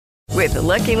With the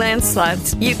Lucky Land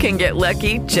Slots, you can get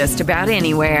lucky just about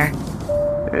anywhere.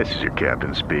 This is your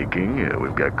captain speaking.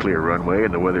 We've got clear runway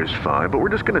and the weather's fine, but we're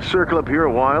just going to circle up here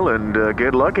a while and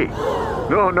get lucky.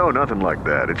 No, nothing like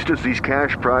that. It's just these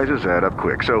cash prizes add up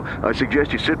quick. So I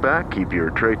suggest you sit back, keep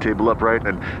your tray table upright,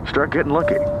 and start getting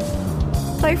lucky.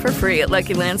 Play for free at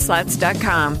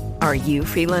LuckyLandSlots.com. Are you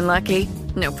feeling lucky?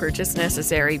 No purchase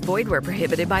necessary. Void where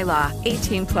prohibited by law.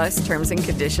 18 plus terms and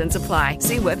conditions apply.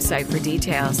 See website for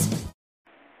details.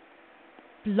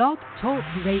 Blog Talk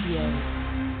Radio.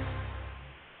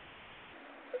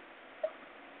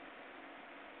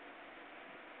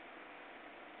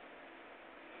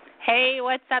 Hey,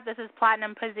 what's up? This is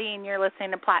Platinum Pussy, and you're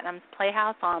listening to Platinum's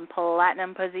Playhouse on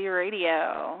Platinum Pussy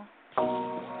Radio.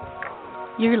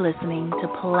 You're listening to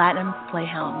Platinum's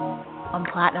Playhouse on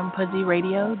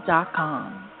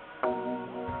PlatinumPussyRadio.com.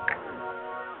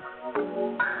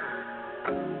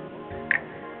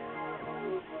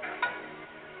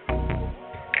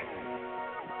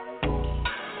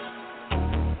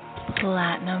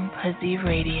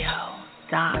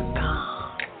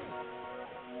 PlatinumPussyRadio.com.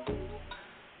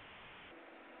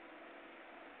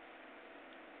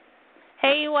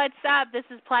 Hey, what's up? This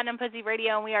is Platinum Pussy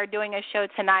Radio, and we are doing a show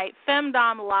tonight,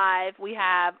 FemDom Live. We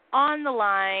have on the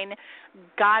line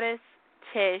Goddess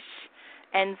Tish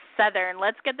and Southern.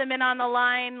 Let's get them in on the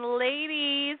line.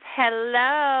 Ladies,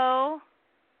 hello.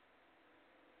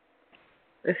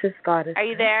 This is Goddess. Are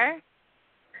you there?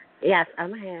 Yes,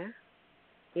 I'm here.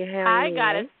 You hear Hi, me?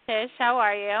 Goddess Tish. How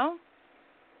are you?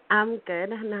 I'm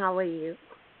good, and how are you?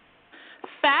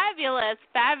 Fabulous,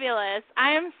 fabulous.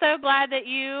 I am so glad that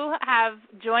you have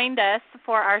joined us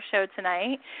for our show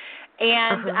tonight.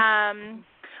 And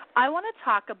I want to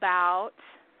talk about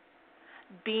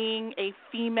being a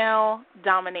female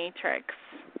dominatrix,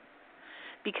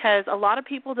 because a lot of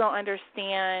people don't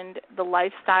understand the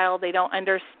lifestyle. They don't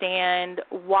understand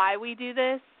why we do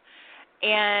this.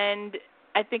 And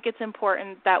I think it's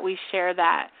important that we share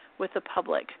that with the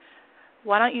public.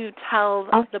 Why don't you tell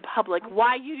the public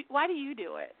why do you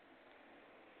do it?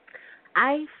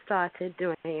 I started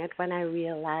doing it when I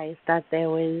realized that there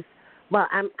was, well,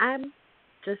 I'm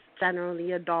just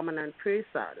generally a dominant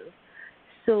person.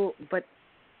 So, but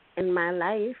in my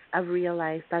life, I've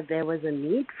realized that there was a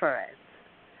need for it.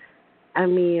 I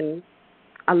mean,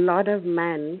 a lot of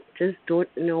men just don't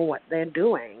know what they're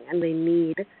doing, and they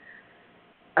need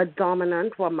a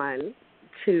dominant woman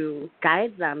to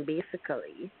guide them,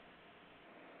 basically.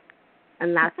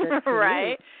 And that's it for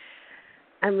right. me.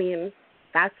 I mean,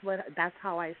 that's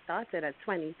how I started at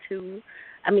 22.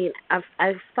 I mean,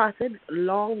 I've started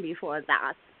long before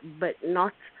that, but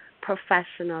not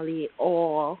professionally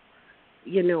or,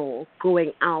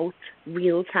 going out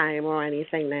real time or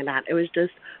anything like that. It was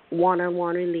just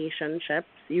one-on-one relationships.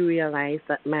 You realize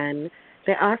that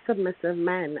there are submissive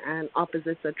men and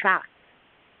opposites attract.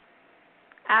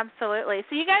 Absolutely.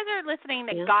 So you guys are listening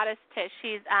to Goddess Tish.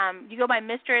 She's you go by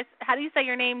Mistress. How do you say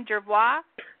your name? Gervais?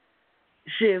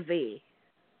 Gervais.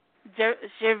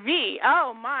 Gervais.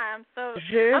 Oh my, I'm so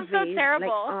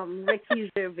terrible. Like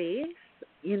Ricky Gervais.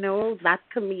 That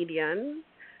comedian,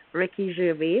 Ricky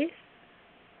Gervais.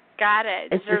 Got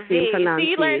it. It's Gervais. the same pronunciation. So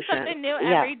you learn something new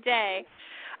every day.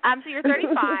 So you're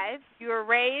 35. You were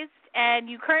raised, and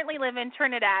you currently live in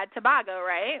Trinidad, Tobago,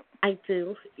 right? I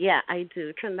do. Yeah, I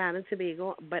do. Trinidad and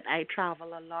Tobago, but I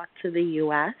travel a lot to the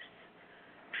U.S.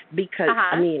 because,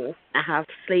 I have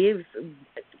slaves.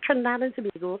 Trinidad and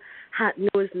Tobago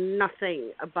knows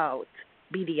nothing about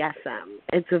BDSM.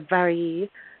 It's a very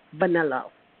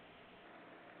vanilla.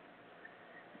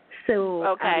 So,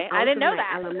 okay, I didn't know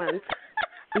that. Element,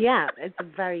 yeah, it's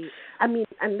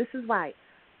and this is why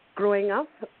growing up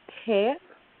here,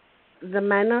 the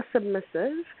men are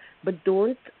submissive, but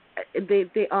don't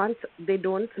relate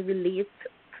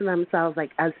to themselves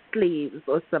like as slaves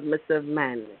or submissive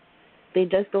men. They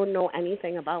just don't know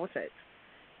anything about it.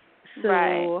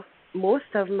 So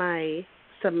most of my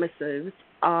submissives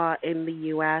are in the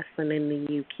U.S. and in the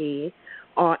U.K.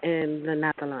 or in the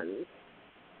Netherlands.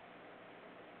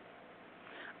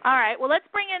 All right. Well, let's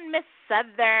bring in Miss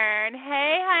Southern.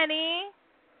 Hey, honey.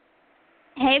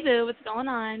 Hey, boo. What's going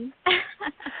on?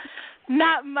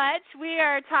 Not much. We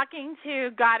are talking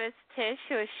to Goddess Tish,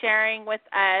 who is sharing with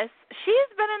us. She's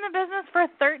been in the business for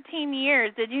 13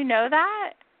 years. Did you know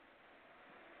that?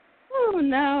 Oh,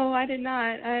 no, I did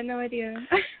not. I had no idea.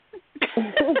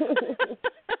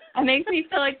 It makes me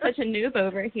feel like such a noob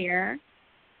over here.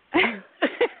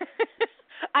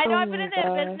 I know. I've been in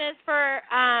the business for,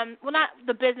 not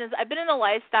the business. I've been in the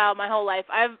lifestyle my whole life.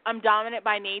 I'm dominant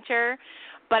by nature.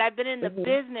 but I've been in the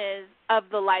business of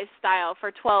the lifestyle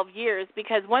for 12 years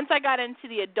because once I got into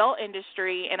the adult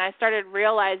industry and I started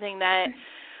realizing that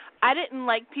I didn't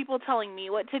like people telling me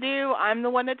what to do. I'm the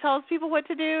one that tells people what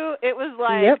to do. It was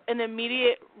like an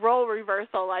immediate role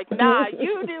reversal. Like, nah,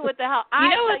 you do what the hell I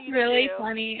tell you to do. You know what's really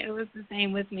funny? It was the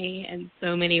same with me in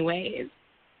so many ways.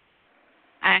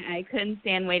 I couldn't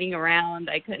stand waiting around.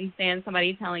 I couldn't stand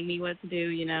somebody telling me what to do,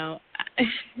 you know.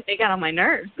 It got on my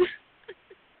nerves.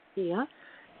 Yeah.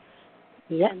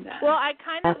 Well, I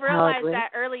kind of realized that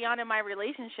early on in my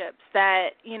relationships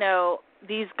that, you know,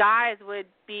 these guys would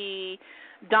be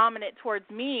dominant towards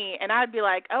me, and I'd be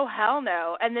like, oh, hell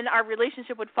no. And then our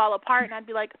relationship would fall apart, and I'd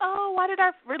be like, oh, why did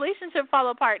our relationship fall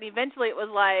apart? And eventually it was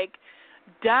like,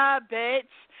 duh, bitch.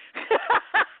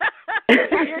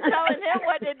 You're telling him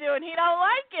what to do, and he don't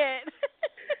like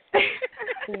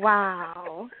it.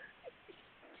 Wow.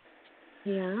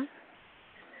 Yeah.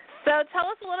 So tell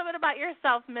us a little bit about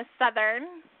yourself, Miss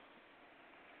Southern.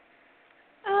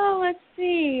 Oh, let's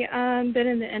see. Been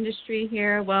in the industry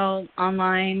here,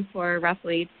 online for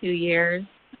roughly 2 years.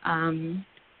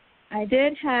 I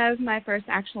did have my first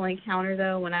actual encounter,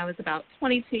 though, when I was about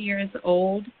 22 years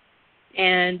old.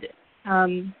 And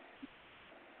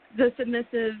the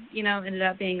submissive, you know, ended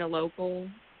up being a local.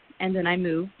 And then I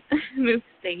moved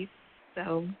states.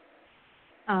 So,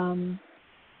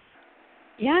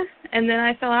 yeah. And then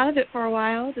I fell out of it for a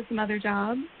while, did some other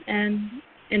jobs, and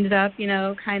ended up, you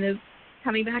know, kind of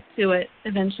coming back to it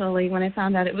eventually when I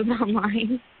found out it was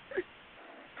online.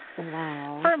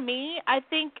 Wow. For me, I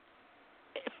think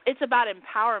it's about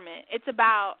empowerment. It's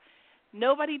about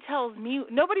nobody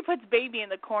puts baby in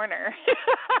the corner.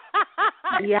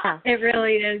 Yeah. It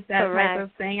really is that type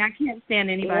of thing. I can't stand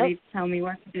anybody to tell me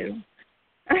what to do.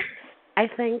 I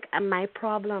think my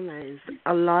problem is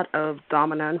a lot of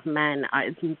dominant men are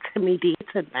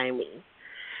intimidated by me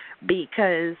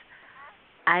because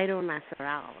I don't mess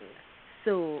around.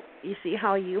 So you see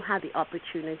how you had the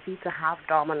opportunity to have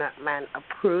dominant men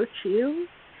approach you,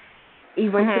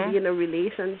 even to be in a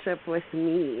relationship with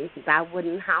me, that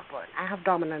wouldn't happen. I have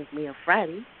dominant male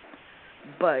friends,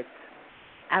 but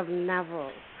I've never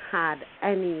had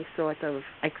any sort of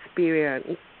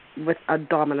experience with a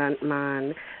dominant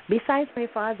man, besides my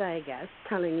father, I guess,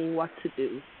 telling me what to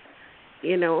do.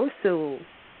 You know, so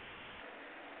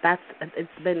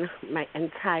it's been my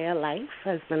entire life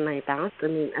has been like that. I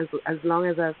mean, as long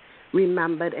as I've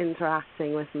remembered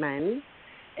interacting with men,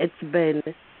 it's been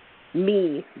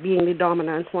me being the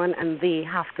dominant one, and they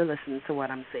have to listen to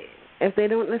what I'm saying. If they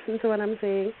don't listen to what I'm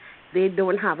saying, they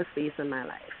don't have a space in my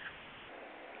life.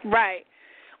 Right.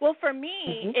 Well, for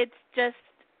me, it's just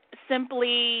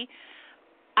simply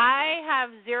I have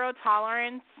zero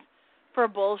tolerance for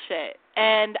bullshit,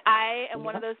 and I am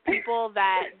one of those people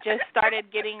that just started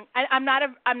getting. I'm not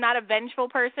a vengeful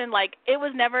person. Like, it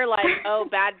was never like, oh,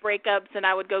 bad breakups and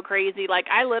I would go crazy. Like,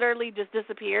 I literally just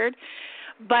disappeared.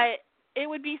 But it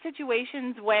would be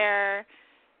situations where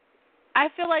I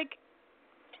feel like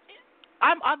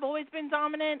I've always been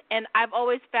dominant, and I've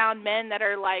always found men that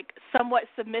are like somewhat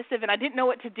submissive, and I didn't know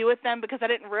what to do with them because I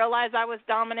didn't realize I was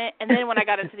dominant. And then when I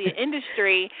got into the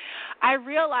industry, I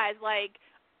realized, like,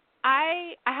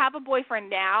 I have a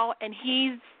boyfriend now, and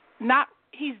he's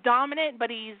dominant, but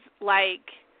he's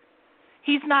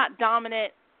not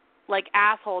dominant like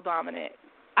asshole dominant.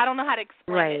 I don't know how to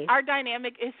explain it. Our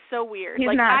dynamic is so weird. He's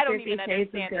like, not I don't even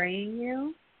understand it. agreeing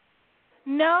you?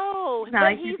 No,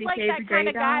 but he's like that kind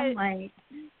of guy.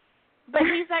 But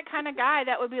he's that kind of guy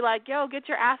that would be like, yo, get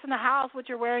your ass in the house. What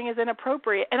you're wearing is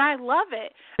inappropriate. And I love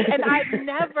it. And I've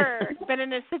never been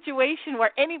in a situation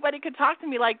where anybody could talk to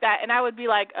me like that. And I would be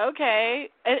like, okay.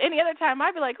 And any other time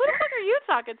I'd be like, who the fuck are you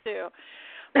talking to?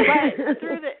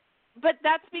 But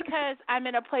that's because I'm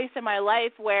in a place in my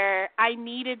life where I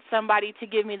needed somebody to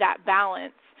give me that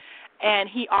balance. And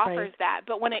he offers that.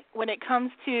 But when it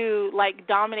comes to, like,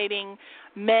 dominating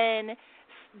men,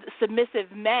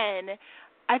 submissive men,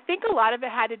 I think a lot of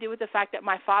it had to do with the fact that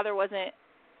my father wasn't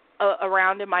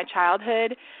around in my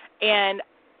childhood, and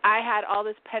I had all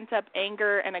this pent-up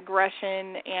anger and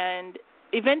aggression, and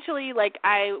eventually, like,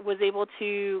 I was able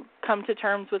to come to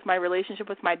terms with my relationship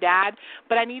with my dad,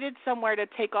 but I needed somewhere to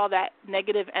take all that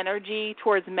negative energy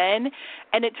towards men,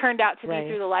 and it turned out to be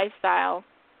through the lifestyle.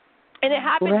 And it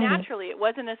happened naturally. It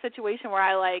wasn't a situation where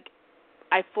I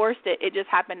forced it. It just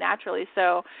happened naturally.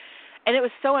 So, and it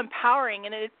was so empowering,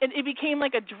 and it became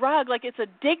like a drug. Like, it's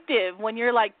addictive when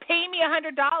you're like, pay me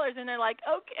 $100, and they're like,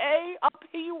 okay, I'll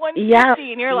pay you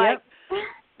 $150, and you're like,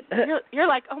 you're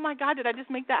like, oh my God, did I just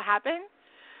make that happen?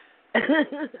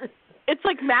 It's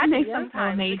like magic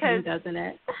sometimes, amazing, doesn't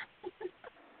it?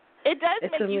 It does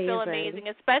It's make amazing. you feel amazing,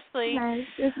 especially. Nice.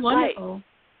 It's wonderful. Like,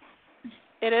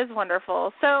 it is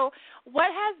wonderful. So, what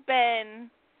has been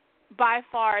by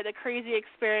far the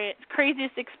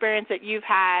craziest experience that you've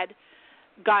had,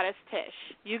 Goddess Tish?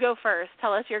 You go first.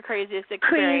 Tell us your craziest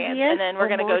experience, and then we're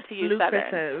going to go to you,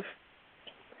 Southern.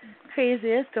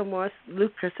 Craziest or most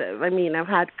lucrative? I mean, I've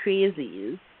had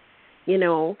crazies, you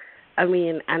know. I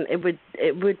mean, and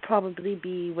it would probably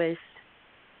be with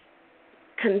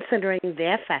considering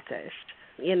their fetish,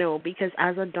 you know, because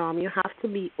as a dom you have to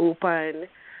be open.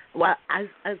 Well,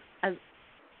 as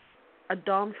a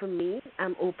dom for me,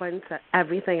 I'm open to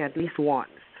everything at least once.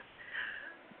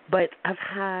 But I've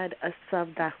had a sub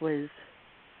that was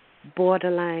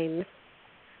borderline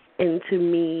into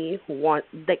me.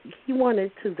 He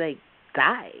wanted to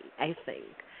die. I think,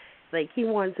 he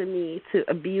wanted me to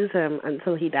abuse him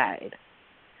until he died.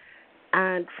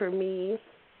 And for me,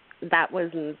 that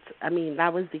wasn't. I mean,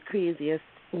 that was the craziest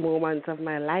moment of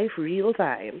my life, real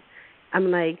time. I'm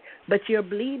like, but you're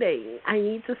bleeding. I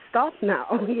need to stop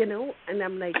now, you know? And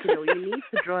I'm like, you need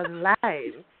to draw the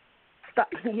line. Stop,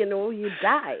 you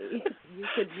die. You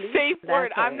could bleed. Safe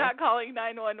word, I'm not calling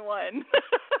 911.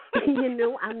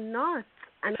 I'm not.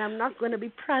 And I'm not going to be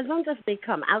present if they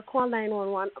come. I'll call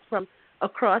 911 from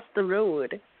across the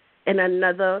road in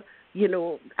another,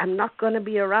 I'm not going to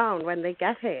be around when they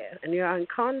get here and you're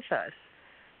unconscious.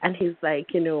 And he's like,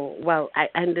 well, I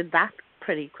ended that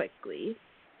pretty quickly.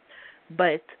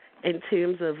 But in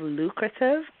terms of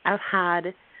lucrative, I've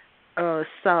had a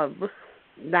sub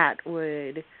that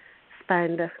would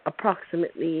spend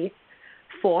approximately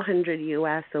 $400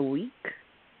 US a week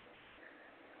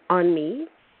on me.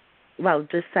 Well,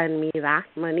 just send me that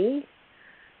money.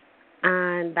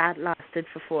 And that lasted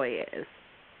for 4 years.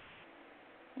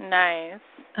 Nice.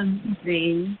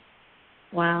 Amazing.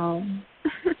 Wow.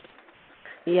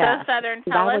 Yeah. So, Southern,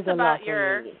 tell us about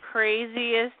your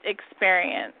craziest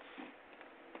experience.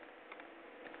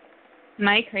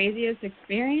 My craziest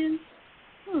experience?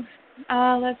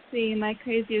 Let's see. My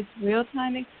craziest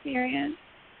real-time experience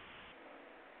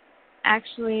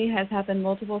actually has happened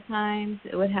multiple times.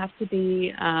 It would have to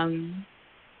be,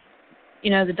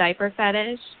 the diaper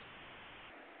fetish.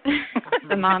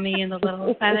 The mommy and the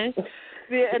little fetish.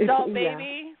 The adult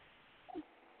baby?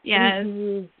 Yes.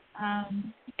 Mm-hmm.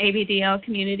 ABDL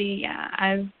community, yeah.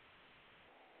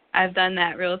 I've done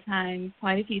that real time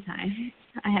quite a few times.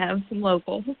 I have some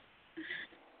locals.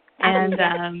 And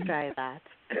try that.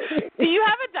 Do you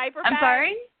have a diaper bag? I'm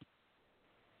sorry?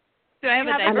 Do I have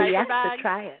a diaper bag? To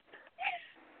try it.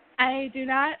 I do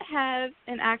not have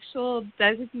an actual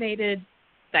designated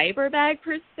diaper bag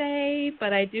per se,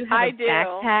 but I do have a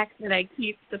backpack that I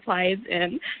keep supplies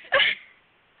in.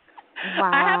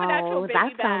 Wow, I have an actual baby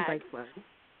that bag. Sounds like fun.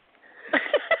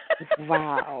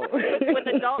 Wow. with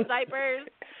adult diapers,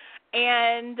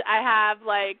 and I have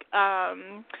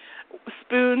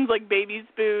spoons, like baby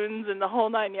spoons, and the whole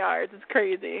 9 yards. It's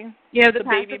crazy. You have the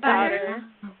baby powder.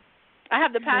 I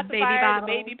have the pacifier, the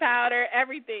baby powder,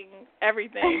 everything.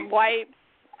 Wipes.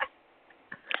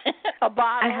 A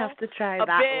bottle. I have to try a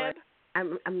that bib.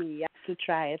 one. I'm yet to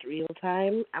try it real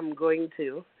time. I'm going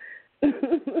to.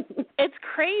 It's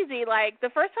crazy. Like, the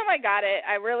first time I got it,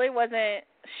 I really wasn't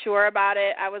sure about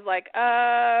it. I was like,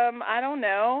 I don't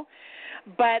know.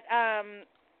 But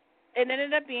it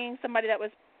ended up being somebody that was,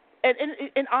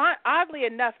 and oddly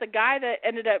enough, the guy that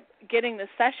ended up getting the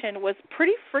session was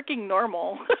pretty freaking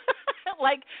normal.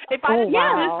 If I didn't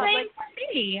the same for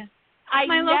me.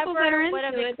 My locals that are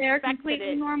into it, they're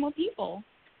completely normal people.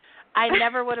 I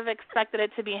never would have expected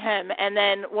it to be him. And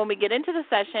then when we get into the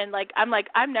session,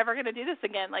 I'm never going to do this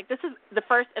again. This is the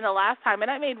first and the last time. And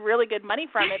I made really good money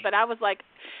from it. But I was like,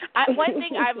 one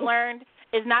thing I've learned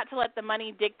is not to let the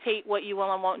money dictate what you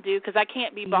will and won't do, because I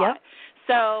can't be bought. Yep.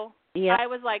 So I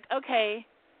was like, okay,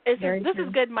 this is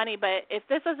good money, but if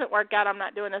this doesn't work out, I'm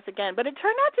not doing this again. But it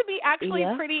turned out to be actually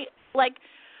pretty,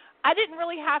 I didn't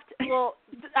really have to, well,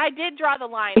 I did draw the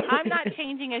line. I'm not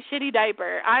changing a shitty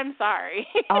diaper. I'm sorry.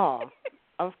 Oh,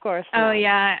 of course not. Oh,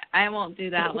 yeah, I won't do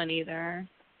that one either.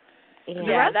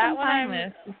 Yeah, that one.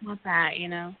 It's not that,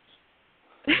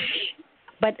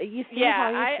 But you see how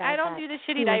you I don't do the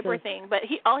shitty diaper thing, but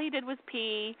all he did was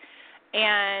pee,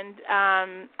 and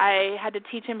I had to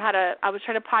teach him I was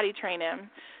trying to potty train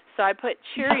him. So I put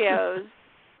Cheerios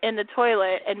in the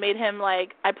toilet and made him,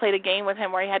 I played a game with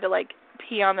him where he had to,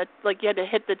 pee on you had to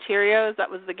hit the Cheerios. That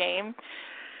was the game.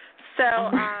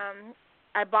 So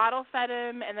I bottle fed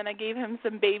him, and then I gave him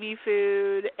some baby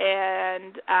food,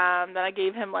 and then I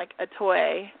gave him a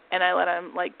toy, and I let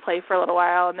him play for a little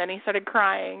while, and then he started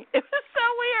crying. It was so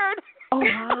weird. Oh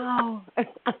wow.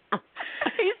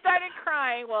 He started crying.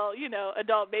 crying, well,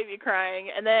 adult baby crying,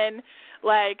 and then,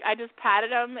 like, I just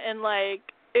patted him, and, like,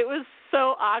 it was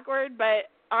so awkward, but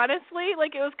honestly,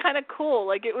 like, it was kind of cool.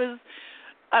 Like, it was,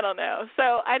 I don't know.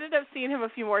 So I ended up seeing him a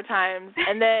few more times,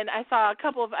 and then I saw a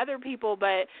couple of other people,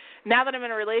 but now that I'm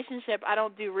in a relationship, I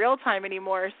don't do real time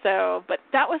anymore, so, but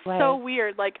that was so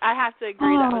weird. Like, I have to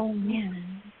agree that was,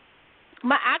 man.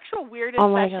 My actual weirdest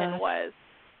session was,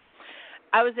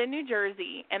 I was in New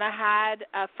Jersey, and I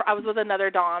was with another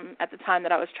Dom at the time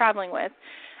that I was traveling with,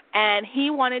 and he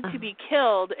wanted to be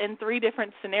killed in 3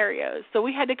 different scenarios. So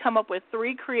we had to come up with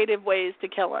 3 creative ways to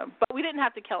kill him. But we didn't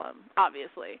have to kill him,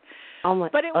 obviously.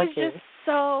 But it was just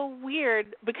so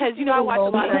weird because, I watch a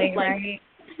lot of things like...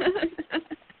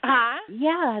 Huh?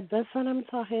 Yeah, that's what I'm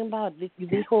talking about. The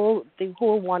whole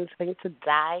wanting to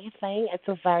die thing. It's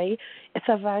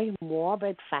a very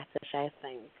morbid fetish, I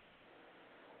think.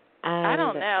 And I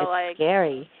don't know. It's like,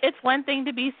 scary. It's one thing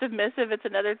to be submissive. It's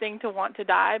another thing to want to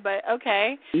die. But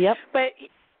okay. Yep. But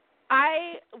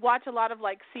I watch a lot of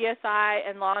like CSI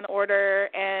and Law and Order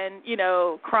and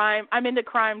crime. I'm into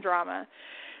crime drama.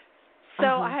 So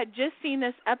I had just seen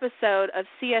this episode of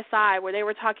CSI where they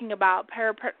were talking about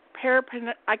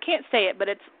I can't say it, but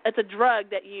it's a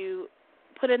drug that you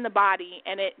put in the body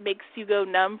and it makes you go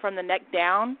numb from the neck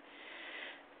down.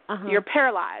 You're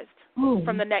paralyzed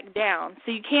from the neck down,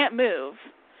 so you can't move,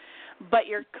 but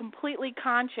you're completely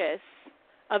conscious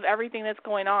of everything that's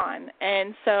going on.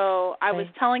 And so I was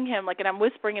telling him, like, and I'm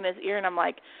whispering in his ear, and I'm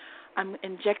like, I'm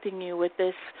injecting you with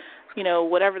this,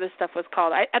 whatever this stuff was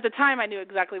called. At the time, I knew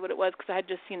exactly what it was because I had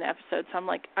just seen the episode. So I'm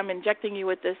like, I'm injecting you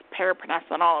with this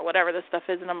paracetamol or whatever this stuff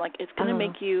is, and I'm like, it's going to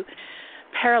make you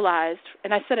paralyzed.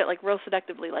 And I said it, like, real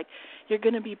seductively, like, you're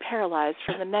going to be paralyzed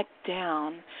from the neck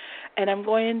down. And I'm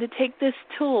going to take this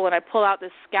tool, and I pull out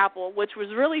this scalpel, which was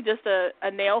really just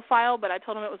a nail file, but I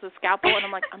told him it was a scalpel, and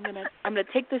I'm like, I'm gonna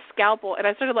take this scalpel, and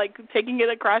I started like taking it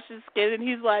across his skin, and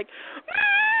he's like,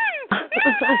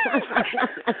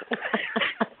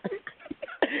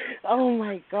 oh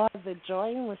my God, the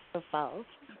joy was so felt.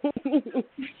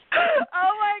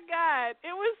 Oh my God,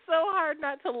 it was so hard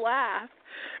not to laugh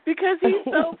because he's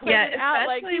so putting it out,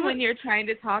 like, especially when you're trying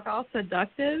to talk all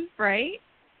seductive, right?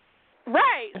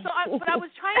 Right. So, but I was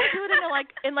trying to do it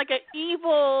in an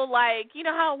evil, like, you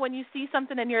know how when you see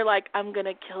something and you're like, I'm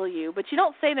gonna kill you, but you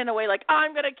don't say it in a way like, oh,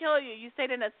 I'm gonna kill you. You say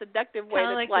it in a seductive way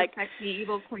that's like the sexy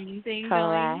evil queen thing.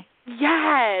 Correct. Going.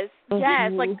 Yes,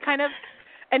 like kind of,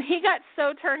 and he got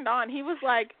so turned on. He was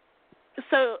like,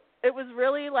 so it was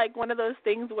really like one of those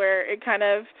things where it kind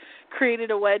of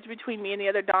created a wedge between me and the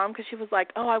other Dom because she was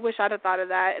like, oh, I wish I'd have thought of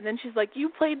that. And then she's like, you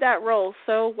played that role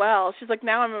so well. She's like,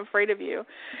 now I'm afraid of you.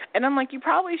 And I'm like, you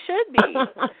probably should be.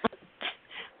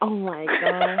 Oh, my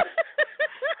God.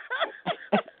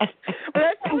 But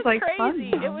that was like crazy.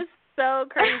 Fun, it was so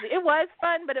crazy. It was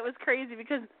fun, but it was crazy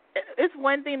because it's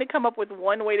one thing to come up with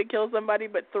one way to kill somebody,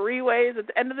 but 3 ways at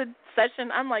the end of the session,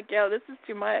 I'm like, yo, this is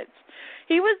too much.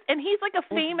 He's like a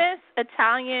famous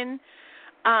Italian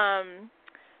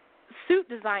suit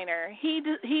designer.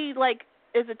 He like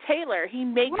is a tailor. He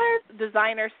makes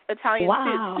designer Italian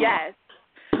suits. Yes.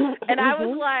 And I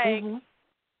was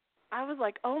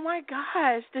like, oh my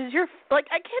gosh, I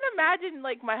can't imagine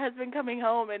like my husband coming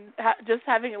home and just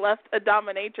having left a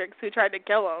dominatrix who tried to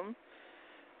kill him.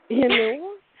 You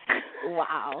know?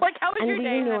 Wow. Like, how was your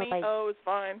day, honey? Like, oh, it was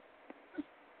fine.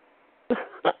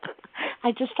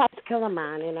 I just tried to kill a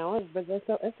man, but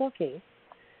it's okay.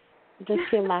 Just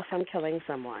came back from killing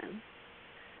someone.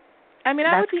 I mean,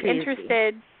 I would be crazy.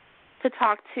 interested to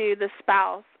talk to the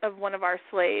spouse of one of our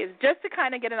slaves just to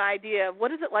kind of get an idea of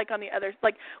what is it like on the other,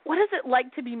 like, what is it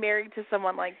like to be married to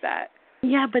someone like that?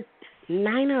 Yeah, but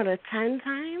 9 out of 10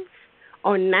 times,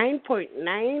 or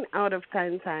 9.9 out of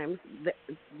 10 times,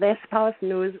 their spouse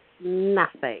knows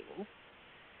nothing.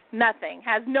 Nothing.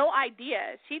 Has no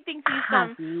idea. She thinks he's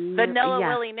some vanilla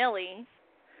willy-nilly.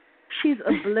 She's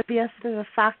oblivious to the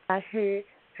fact that her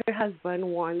husband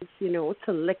wants, to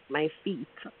lick my feet.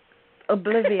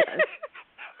 Oblivious.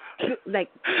 Like,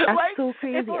 that's so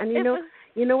crazy. And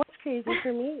you know what's crazy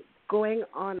for me? Going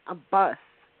on a bus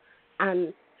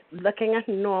and looking at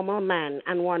normal men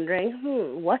and wondering,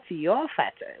 what's your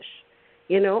fetish?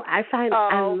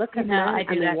 I look at men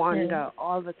and wonder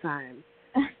all the time.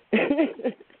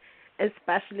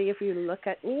 Especially if you look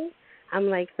at me, I'm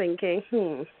like thinking,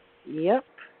 yep,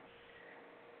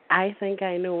 I think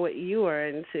I know what you are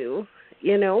into.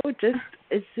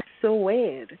 It's just so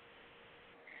weird.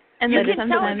 And then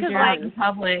sometimes you're out in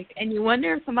public and you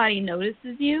wonder if somebody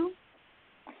notices you.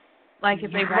 Like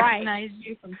if they recognize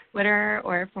you from Twitter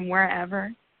or from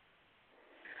wherever.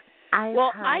 I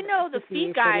know the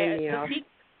feet guy.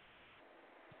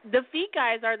 the feet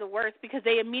guys are the worst because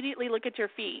they immediately look at your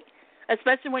feet,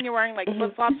 especially when you're wearing, like,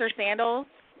 flip-flops or sandals.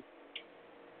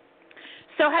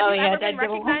 So have you ever been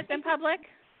recognized in public?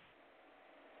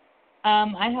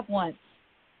 I have one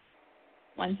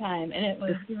time, and it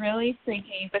was really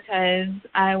freaky because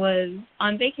I was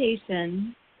on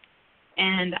vacation,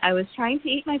 and I was trying to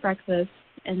eat my breakfast,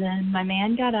 and then my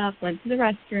man got up, went to the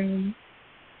restroom,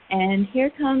 and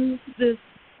here comes this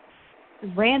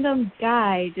random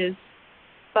guy, just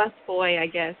busboy, I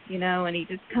guess, you know, and he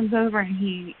just comes over and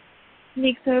he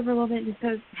sneaks over a little bit and just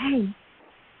goes, hey,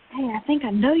 I think I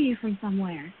know you from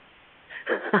somewhere.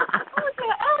 I look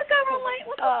over and like,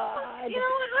 what the fuck? You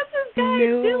know, what's this guy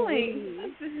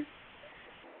doing?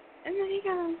 And then he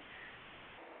goes,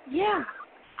 yeah,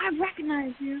 I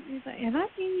recognize you. He's like, have I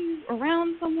seen you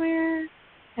around somewhere?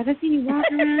 Have I seen you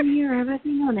walking around here? Have I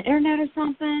seen you on the internet or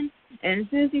something? And as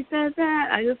soon as he said that,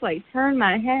 I just, like, turned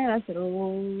my head. I said,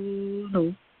 oh,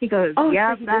 no. He goes,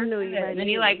 yeah, so that's it. And then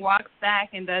he, like, walks back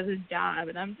and does his job.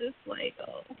 And I'm just like,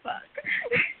 oh, fuck.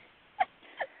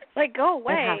 Like, go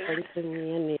away. It happened to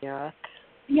me in New York.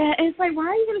 Yeah, it's like, why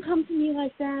are you going to come to me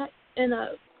like that in a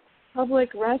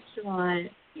public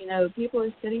restaurant? You know, people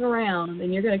are sitting around,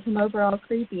 and you're going to come over all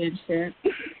creepy and shit.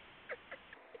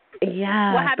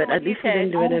 Yeah, but at least you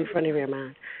didn't do it in front of your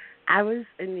man. I was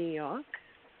in New York.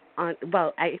 I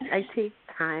take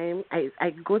time.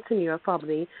 I go to New York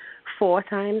probably 4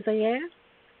 times a year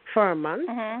for a month.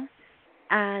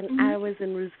 And I was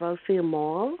in Roosevelt Field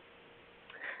Mall.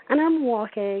 And I'm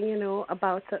walking, you know,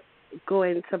 about to go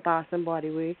into Bath and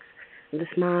Body Works. And this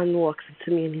man walks up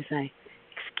to me and he's like,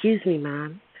 excuse me,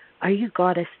 ma'am, are you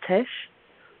Goddess Tish?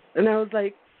 And I was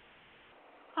like,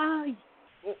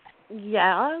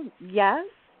 yeah, yes,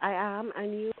 I am,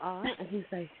 and you are. And he's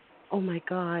like, oh, my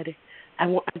God,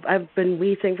 I've been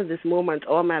waiting for this moment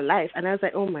all my life. And I was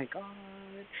like, oh, my God.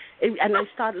 And I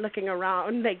started looking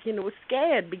around, like, you know,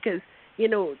 scared because, you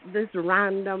know, this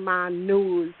random man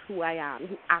knows who I am.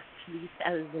 He actually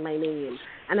says my name.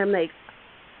 And I'm like,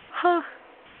 huh.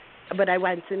 But I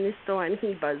went in the store and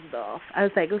he buzzed off. I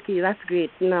was like, okay, that's great.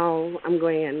 Now I'm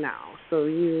going in now. So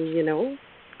you know,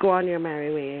 go on your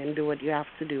merry way and do what you have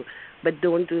to do. But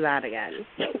don't do that again.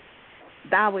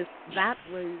 That was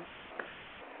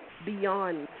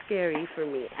beyond scary for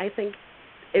me. I think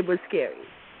it was scary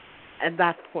at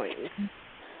that point.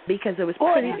 Because it was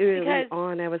pretty early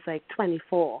on. I was like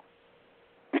 24.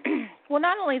 Well,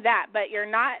 not only that, but you're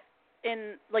not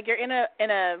in, like, you're in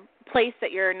a place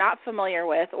that you're not familiar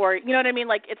with, or, you know what I mean?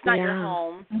 Like, it's not your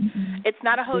home. It's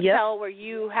not a hotel where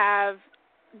you have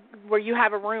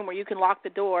a room where you can lock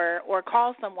the door or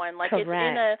call someone. Like,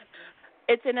 Correct.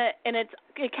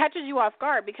 it catches you off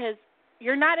guard because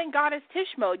you're not in Goddess Tish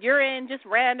mode. You're in just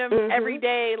random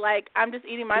everyday, like, I'm just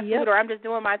eating my food or I'm just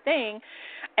doing my thing.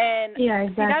 And yeah,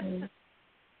 exactly.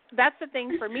 See, that's the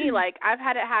thing for me. Like, I've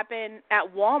had it happen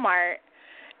at Walmart,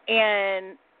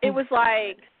 and it was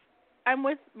like I'm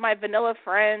with my vanilla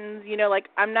friends, you know, like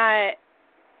I'm not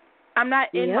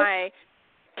in my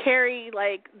carry,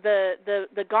 like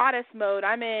the goddess mode.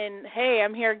 I'm in, hey,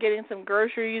 I'm here getting some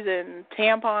groceries and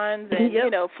tampons and you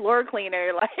know, floor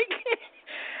cleaner, like.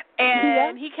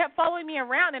 And he kept following me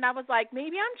around, and I was like,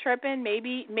 maybe I'm tripping,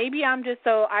 maybe I'm just,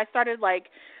 so I started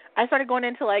going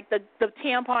into, like, the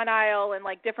tampon aisle and,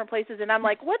 like, different places, and I'm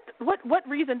like, what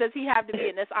reason does he have to be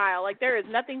in this aisle? Like, there is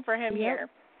nothing for him here.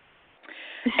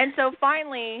 And so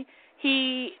finally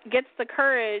he gets the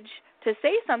courage to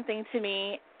say something to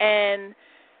me, and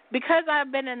because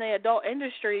I've been in the adult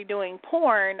industry doing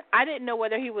porn, I didn't know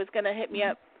whether he was going to hit me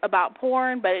up about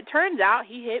porn, but it turns out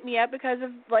he hit me up because of,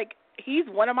 like, he's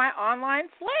one of my online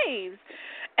slaves.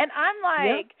 And I'm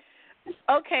like,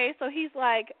 okay, so he's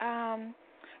like,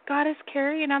 Goddess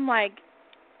Carrie, and I'm like,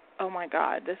 oh my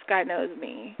God, this guy knows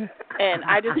me. And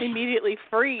I just immediately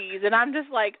freeze, and I'm just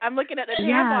like, I'm looking at the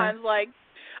tampons like,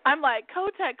 I'm like,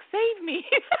 Kotex, save me.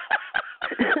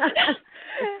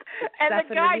 And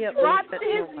the guy drops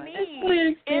his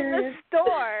knee in the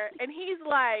store, and he's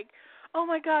like, oh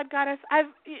my God, Goddess,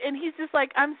 and he's just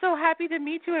like, I'm so happy to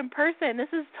meet you in person. This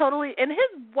is totally, and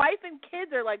his wife and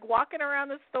kids are like walking around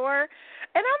the store,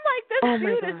 and I'm like,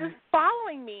 this dude is just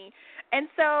following me. And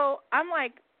so I'm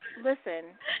like, listen,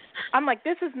 I'm like,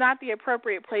 this is not the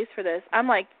appropriate place for this. I'm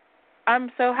like,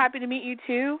 I'm so happy to meet you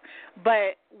too,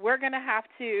 but we're going to have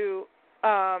to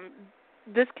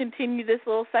discontinue this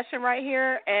little session right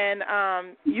here,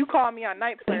 and you call me on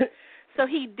Night Flirt. So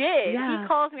he did. Yeah. He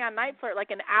calls me on Night Flirt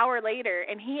like an hour later,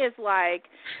 and he is like,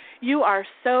 you are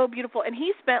so beautiful. And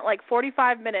he spent like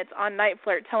 45 minutes on Night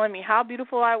Flirt telling me how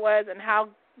beautiful I was and how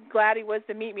glad he was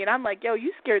to meet me. And I'm like, yo,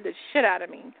 you scared the shit out of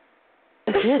me.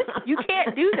 You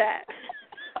can't do that.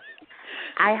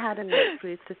 I had a night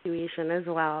fruit situation as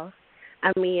well.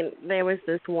 I mean, there was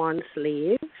this one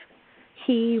slave.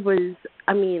 He was,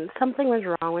 I mean, something was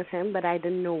wrong with him, but I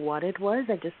didn't know what it was.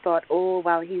 I just thought, oh,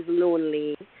 well, he's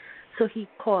lonely. So he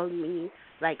called me,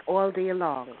 like, all day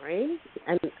long, right?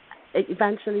 And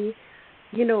eventually,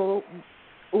 you know,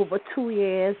 over 2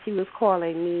 years, he was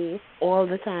calling me all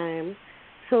the time.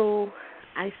 So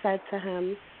I said to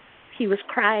him, he was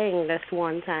crying this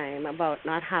one time about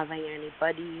not having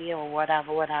anybody or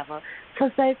whatever, whatever. So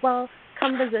it's like, well,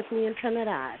 come visit me in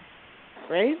Trinidad,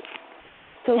 right?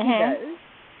 So he does.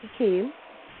 He came,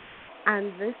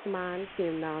 and this man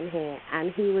came down here,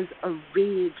 and he was a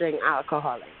raging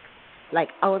alcoholic, like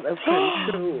out of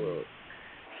control.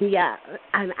 Yeah,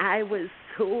 and I was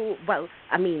so, well,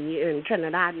 I mean, you're in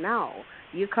Trinidad now.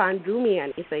 You can't do me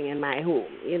anything in my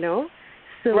home, you know?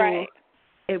 So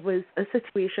it was a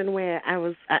situation where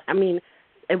I mean,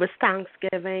 it was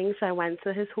Thanksgiving, so I went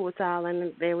to his hotel,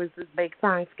 and there was this big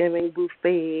Thanksgiving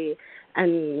buffet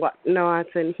and whatnot,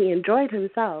 and he enjoyed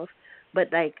himself.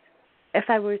 But, like, if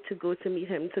I were to go to meet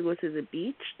him to go to the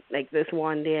beach, like this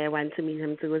one day I went to meet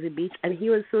him to go to the beach, and he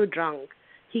was so drunk,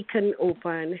 he couldn't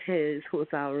open his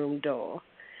hotel room door.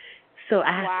 So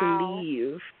I had to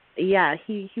leave. Yeah,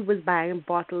 he was buying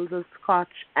bottles of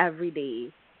scotch every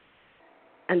day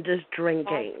and just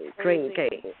drinking.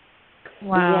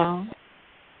 Wow. Yeah.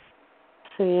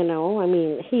 So, you know,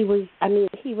 he was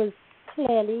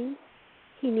clearly,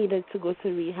 he needed to go to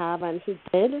rehab, and he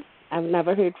did. I've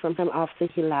never heard from him after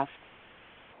he left.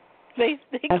 They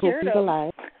I hope he's him.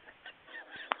 alive.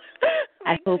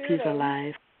 I hope he's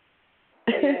alive.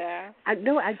 Yeah.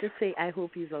 I just say I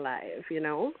hope he's alive, you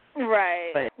know?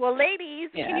 Right. But, well, ladies,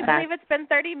 can you believe it's been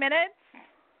 30 minutes?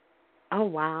 Oh,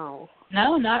 wow.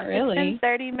 No, not really. It's been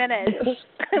 30 minutes.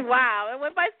 Wow, it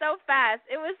went by so fast.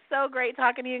 It was so great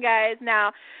talking to you guys.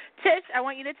 Now, Tish, I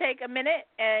want you to take a minute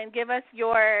and give us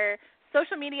your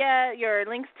social media, your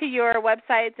links to your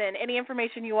websites, and any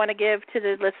information you want to give to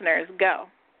the listeners. Go.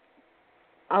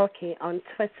 Okay, on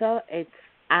Twitter, it's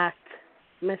at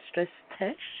Mistress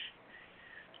Tish.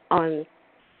 On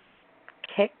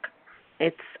Kick,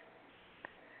 it's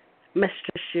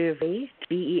Mistress Gervais,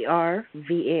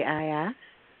 Bervais.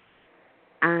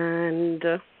 And,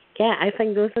 yeah, I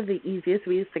think those are the easiest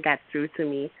ways to get through to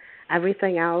me.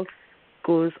 Everything else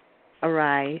goes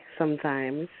awry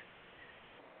sometimes.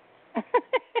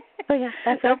 So, yeah,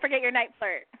 that's Don't forget your night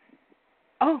flirt.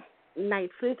 Oh,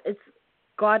 night flirt, it's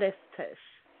Goddess Tish.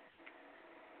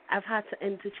 I've had to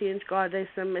interchange Goddess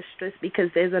and Mistress because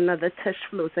there's another Tish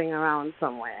floating around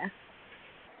somewhere.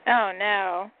 Oh,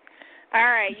 no. All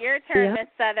right, your turn, Miss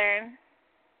Southern.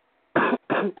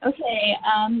 Okay,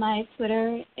 my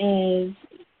Twitter is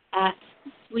at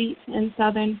Sweet and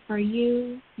Southern for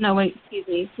you. No, wait, excuse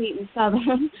me, Sweet and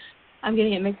Southern. I'm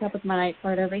getting it mixed up with my night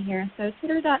flirt over here. So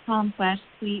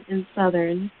twitter.com/Sweet and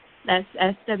Southern. That's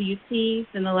SWT,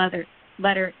 then the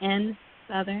letter N,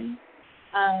 Southern.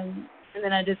 And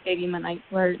then I just gave you my night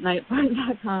flirt,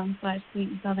 nightflirt.com/Sweet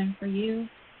and Southern for you.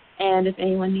 And if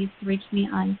anyone needs to reach me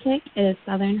on Kick, it is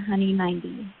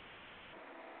SouthernHoney90.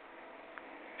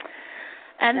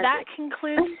 And that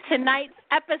concludes tonight's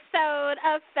episode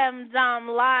of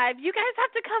FemDom Live. You guys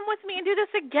have to come with me and do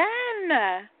this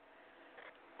again.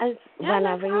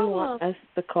 Whenever you want us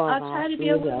to call. I'll try to be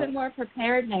a little bit more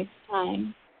prepared next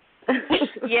time.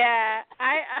 Yeah,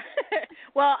 I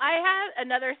had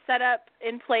another setup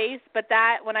in place, but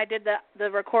that when I did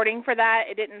the recording for that,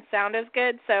 it didn't sound as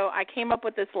good. So I came up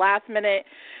with this last minute,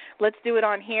 let's do it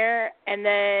on here, and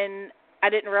then I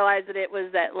didn't realize that it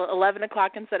was at 11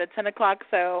 o'clock instead of 10 o'clock.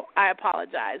 So I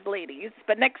apologize, ladies.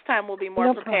 But next time we'll be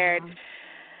more prepared. Problem.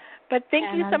 But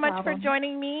thank you so much for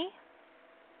joining me.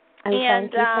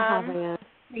 And thank you for having us.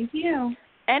 Thank you.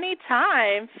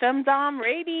 Anytime, FemDom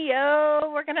Radio.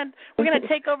 We're gonna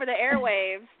take over the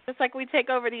airwaves, just like we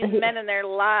take over these men in their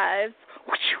lives.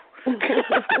 That's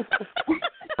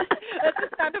the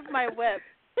sound of my whip.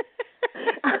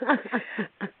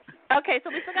 Okay, so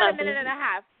we still got a minute and a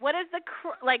half. What is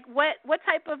what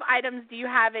type of items do you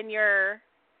have in your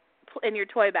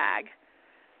toy bag?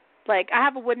 Like, I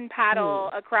have a wooden paddle,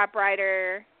 a crop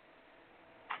rider.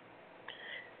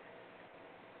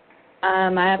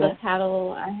 I have a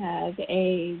paddle. I have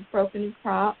a broken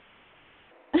crop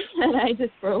that I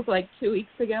just broke like 2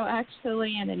 weeks ago,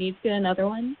 actually, and I need to get another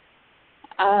one.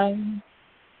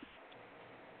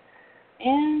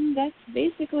 And that's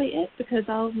basically it, because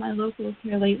all of my locals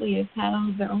here lately have had all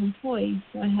of their own toys,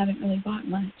 so I haven't really bought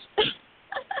much.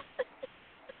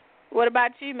 What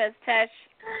about you, Ms. Tish?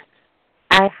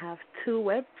 I have 2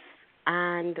 whips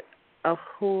and a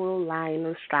whole line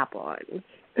of strap-ons.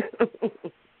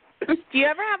 Do you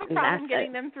ever have a problem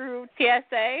getting them through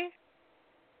TSA?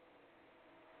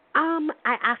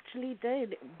 I actually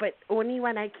did, but only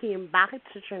when I came back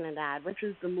to Trinidad, which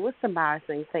was the most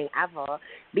embarrassing thing ever,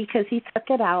 because he took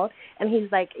it out and he's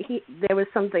like, there was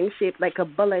something shaped like a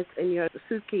bullet in your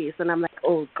suitcase, and I'm like,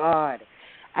 oh God.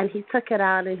 And he took it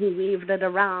out and he waved it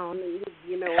around, and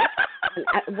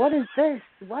and what is this?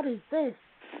 What is this?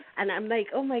 And I'm like,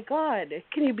 oh my God,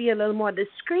 can you be a little more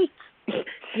discreet?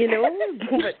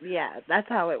 But yeah, that's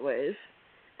how it was.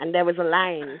 And there was a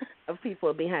line of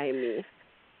people behind me.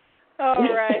 All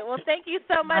right. Well, thank you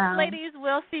so much, ladies.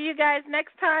 We'll see you guys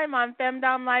next time on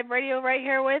FemDom Live Radio right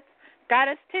here with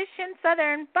Goddess Tish and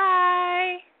Southern.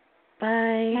 Bye.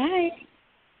 Bye.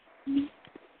 Bye.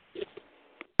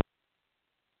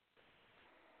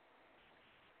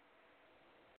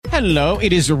 Hello,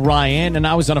 it is Ryan, and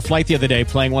I was on a flight the other day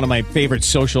playing one of my favorite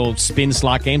social spin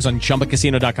slot games on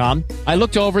ChumbaCasino.com. I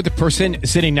looked over at the person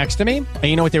sitting next to me, and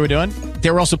you know what they were doing?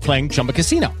 They were also playing Chumba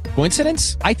Casino.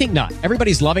 Coincidence? I think not.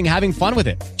 Everybody's loving having fun with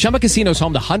it. Chumba Casino is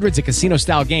home to hundreds of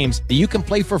casino-style games that you can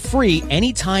play for free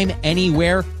anytime,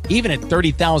 anywhere, even at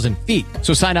 30,000 feet.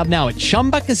 So sign up now at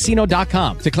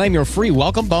ChumbaCasino.com to claim your free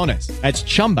welcome bonus. That's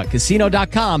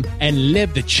ChumbaCasino.com and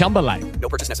live the Chumba life. No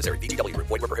purchase necessary. VGW. Void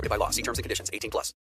where prohibited by law. See terms and conditions. 18+.